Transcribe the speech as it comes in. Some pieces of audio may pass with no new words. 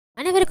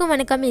அனைவருக்கும்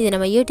வணக்கம். இது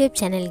நம்ம யூடியூப்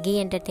சேனல் கி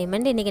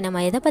என்டர்டெயின்மெண்ட். இன்றைக்கி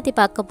நம்ம எதை பற்றி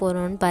பார்க்க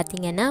போகிறோம்னு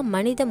பார்த்தீங்கன்னா,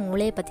 மனித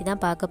மூளையை பற்றி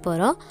தான் பார்க்க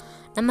போகிறோம்.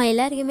 நம்ம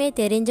எல்லாருக்குமே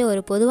தெரிஞ்ச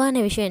ஒரு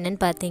பொதுவான விஷயம் என்னென்னு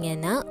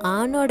பார்த்தீங்கன்னா,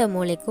 ஆணோட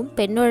மூளைக்கும்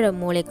பெண்ணோட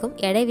மூளைக்கும்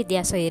எடை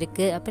வித்தியாசம்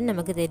இருக்குது அப்படின்னு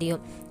நமக்கு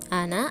தெரியும்.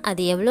 ஆனால்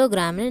அது எவ்வளோ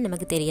கிராம்னு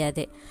நமக்கு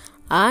தெரியாது.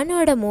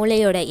 ஆணோட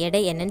மூளையோட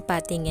எடை என்னென்னு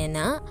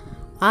பார்த்தீங்கன்னா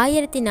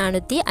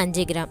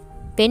 1405 கிராம்.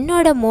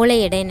 பெண்ணோட மூளை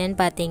எடை என்னென்னு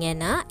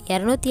பார்த்தீங்கன்னா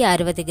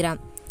 260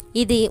 கிராம்.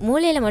 இது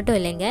மூளையில் மட்டும்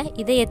இல்லைங்க,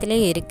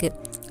 இதயத்துலேயும் இருக்குது.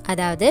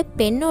 அதாவது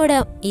பெண்ணோட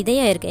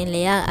இதயம் இருக்கு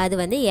இல்லையா, அது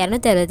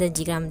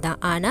 265 கிராம் தான்.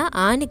 ஆனால்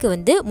ஆணுக்கு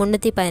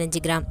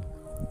 315 கிராம்.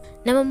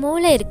 நம்ம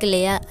மூளை இருக்கு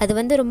இல்லையா,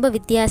 அது ரொம்ப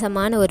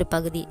வித்தியாசமான ஒரு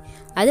பகுதி.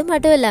 அது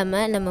மட்டும்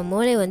இல்லாமல் நம்ம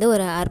மூளை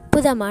ஒரு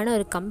அற்புதமான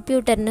ஒரு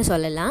கம்ப்யூட்டர்னு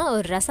சொல்லலாம்,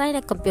 ஒரு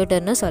ரசாயன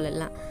கம்ப்யூட்டர்னு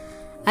சொல்லலாம்.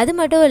 அது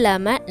மட்டும்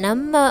இல்லாமல்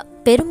நம்ம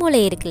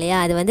பெருமூளை இருக்கு இல்லையா,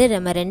 அது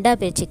நம்ம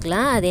ரெண்டாக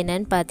பிரிச்சுக்கலாம். அது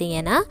என்னன்னு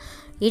பார்த்தீங்கன்னா,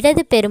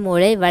 இடது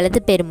பெருமூளை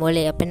வலது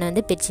பெருமூளை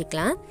அப்படின்னு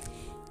பிரிச்சுக்கலாம்.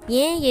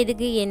 ஏன்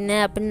எதுக்கு என்ன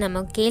அப்படின்னு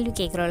நம்ம கேள்வி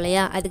கேட்குறோம்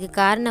இல்லையா, அதுக்கு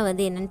காரணம்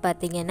என்னென்னு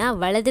பார்த்தீங்கன்னா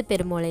வலது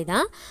பெருமூளை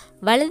தான்.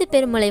 வலது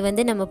பெருமூளை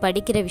நம்ம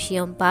படிக்கிற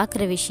விஷயம்,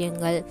 பார்க்குற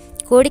விஷயங்கள்,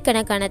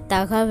 கோடிக்கணக்கான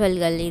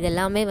தகவல்கள்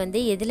இதெல்லாமே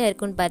எதில்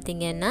இருக்குன்னு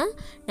பார்த்தீங்கன்னா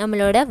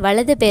நம்மளோட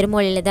வலது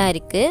பெருமூளையில் தான்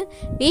இருக்குது.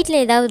 வீட்டில்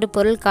ஏதாவது ஒரு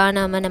பொருள்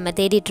காணாமல் நம்ம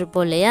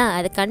தேடிட்டுருப்போம் இல்லையா,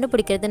 அதை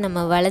கண்டுபிடிக்கிறது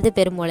நம்ம வலது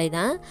பெருமூளை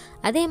தான்.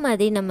 அதே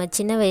மாதிரி நம்ம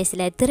சின்ன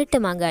வயசில் திருட்டு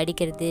மாங்க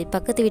அடிக்கிறது,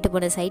 பக்கத்து வீட்டு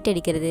போன சைட்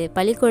அடிக்கிறது,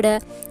 பள்ளிக்கூட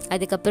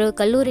அதுக்கப்புறம்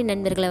கல்லூரி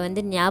நண்பர்களை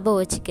ஞாபகம்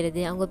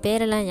வச்சுக்கிறது, அவங்க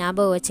பேரெல்லாம்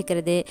ஞாபகம்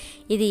வச்சுக்கிறது,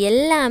 இது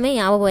எல்லாமே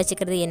ஞாபகம்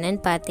வச்சுக்கிறது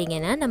என்னன்னு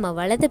பார்த்தீங்கன்னா நம்ம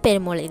வலது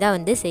பெருமூளை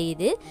தான் செய்யுது.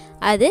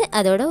 அது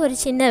அதோட ஒரு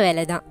சின்ன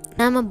வேலை தான்.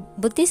 நாம்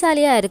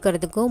புத்திசாலியாக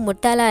இருக்கிறதுக்கும்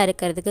முட்டாளாக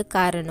இருக்கிறதுக்கு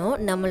காரணம்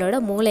நம்மளோட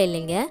மூளை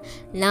இல்லைங்க.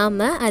 நாம்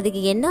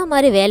அதுக்கு என்ன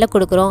மாதிரி வேலை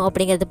கொடுக்குறோம்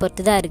அப்படிங்கிறத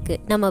பொறுத்து தான் இருக்குது.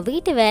 நம்ம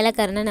வீட்டு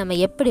வேலைக்காரனை நம்ம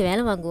எப்படி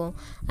வேலை வாங்குவோம்,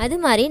 அது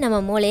மாதிரி நம்ம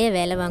மூளையை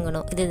வேலை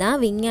வாங்கணும். இதுதான்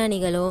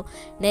விஞ்ஞானிகளும்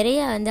நிறைய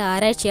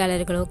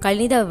ஆராய்ச்சியாளர்களும்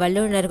கணித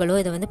வல்லுநர்களும்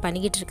இதை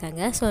பண்ணிக்கிட்டு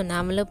இருக்காங்க. ஸோ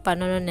நாமளும்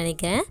பண்ணணும்னு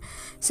நினைக்கிறேன்.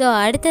 ஸோ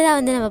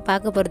அடுத்ததாக நம்ம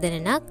பார்க்க போகிறது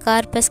என்னென்னா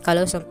கார்பஸ்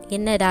கலோசம்.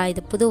 என்னடா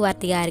இது புது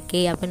வார்த்தையாக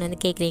இருக்கே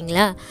அப்படின்னு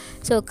கேட்குறீங்களா?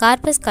 ஸோ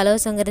கார்பஸ்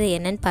கலோசங்கிறது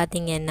என்னன்னு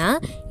பார்த்தீங்கன்னா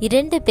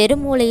 2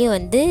 பெருமூளையும்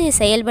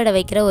செயல்பட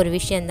வைக்கிற ஒரு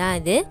விஷயந்தான்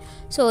இது.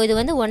 ஸோ இது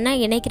ஒன்றா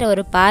இணைக்கிற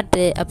ஒரு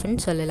பார்ட்டு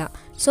அப்படின்னு சொல்லலாம்.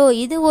 ஸோ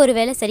இது ஒரு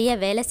வேளை சரியாக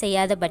வேலை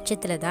செய்யாத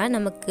பட்சத்தில் தான்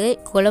நமக்கு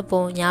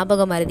குழப்பம்,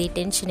 ஞாபகம் மறதி,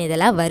 டென்ஷன்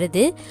இதெல்லாம்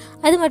வருது.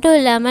 அது மட்டும்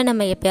இல்லாமல்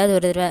நம்ம எப்போயாவது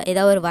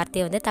ஏதாவது ஒரு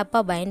வார்த்தையை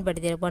தப்பாக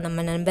பயன்படுத்தியிருப்போம்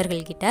நம்ம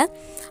நண்பர்கள்கிட்ட.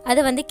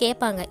 அதை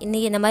கேட்பாங்க,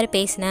 இன்றைக்கி இந்த மாதிரி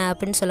பேசினேன்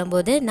அப்படின்னு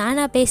சொல்லும்போது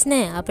நானாக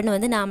பேசினேன்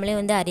அப்படின்னு நாமளே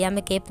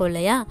அறியாமல் கேட்போம்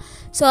இல்லையா.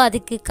 ஸோ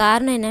அதுக்கு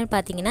காரணம் என்னென்னு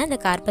பார்த்தீங்கன்னா இந்த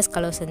கார்பஸ்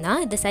கலோசம்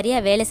தான். இது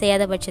சரியாக வேலை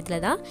செய்யாத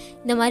பட்சத்தில் தான்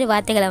இந்த மாதிரி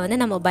வார்த்தைகளை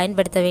நம்ம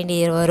பயன்படுத்த வேண்டி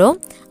வரும்.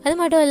 அது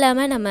மட்டும்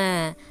இல்லாமல் நம்ம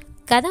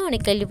கதை ஒன்று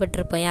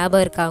கேள்விப்பட்டிருப்போம்,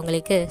 ஞாபகம் இருக்கா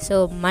அவங்களுக்கு? ஸோ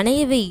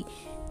மனைவி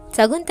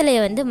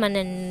சகுந்தலையை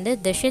மன்னன்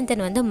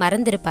துஷ்யந்தன்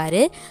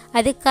மறந்துருப்பார்.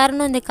 அதுக்கு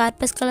காரணம் இந்த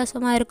கார்பஸ்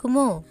கலோசமாக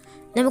இருக்குமோ?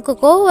 நமக்கு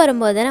கோவம்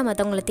வரும்போது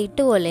மற்றவங்களை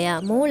திட்டுவோம் இல்லையா,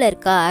 மூளை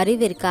இருக்கா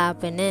அறிவு இருக்கா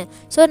அப்படின்னு.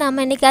 ஸோ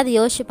நம்ம என்றைக்காவது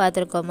யோசிச்சு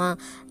பார்த்துருக்கோமா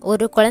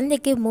ஒரு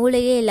குழந்தைக்கு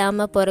மூளையே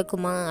இல்லாமல்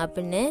பிறக்குமா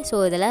அப்படின்னு?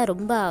 ஸோ இதெல்லாம்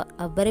ரொம்ப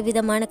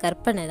அபரிவிதமான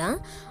கற்பனை தான்.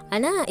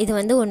 ஆனால்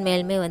இது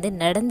உண்மையிலுமே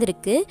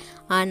நடந்திருக்கு.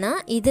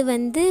 ஆனால் இது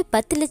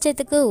 10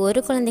 லட்சத்துக்கு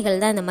ஒரு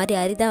குழந்தைகள் தான் இந்த மாதிரி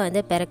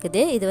அரிதாக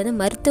பிறக்குது. இது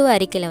மருத்துவ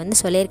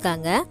அறிக்கையில்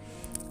சொல்லியிருக்காங்க.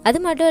 அது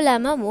மட்டும்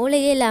இல்லாமல்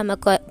மூளையே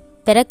இல்லாமல்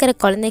பிறக்கிற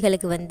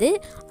குழந்தைகளுக்கு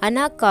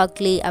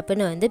அனாகாக்லி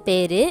அப்படின்னு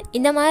பேர்.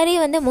 இந்த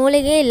மாதிரி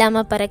மூளையே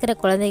இல்லாமல் பிறக்கிற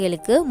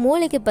குழந்தைகளுக்கு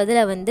மூளைக்கு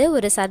பதிலாக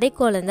ஒரு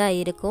சதைக்கோளம் தான்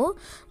இருக்கும்,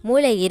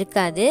 மூளை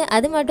இருக்காது.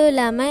 அது மட்டும்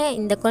இல்லாமல்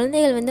இந்த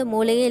குழந்தைகள்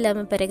மூளையே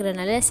இல்லாமல்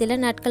பிறக்கிறனால சில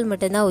நாட்கள்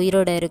மட்டும்தான்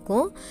உயிரோடு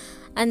இருக்கும்.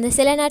 அந்த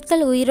சில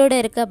நாட்கள் உயிரோடு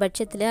இருக்க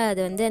பட்சத்தில்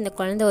அது அந்த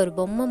குழந்தை ஒரு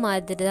பொம்மை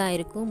மாதிரி தான்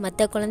இருக்கும்,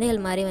 மற்ற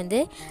குழந்தைகள்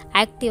மாதிரி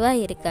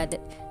ஆக்டிவாக இருக்காது.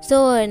 ஸோ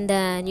இந்த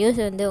நியூஸ்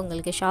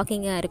உங்களுக்கு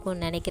ஷாக்கிங்காக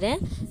இருக்கும்னு நினைக்கிறேன்.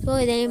 ஸோ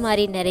இதே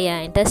மாதிரி நிறையா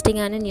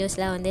இன்ட்ரெஸ்டிங்கான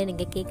நியூஸ்லாம்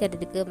நீங்கள்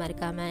கேட்குறதுக்கு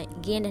மறக்காமல்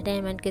கி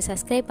என்டர்டெயின்மெண்ட்க்கு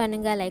சப்ஸ்கிரைப்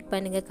பண்ணுங்கள், லைக்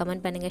பண்ணுங்கள்,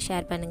 கமெண்ட் பண்ணுங்கள்,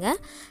 ஷேர் பண்ணுங்கள்.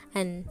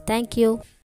 And thank you.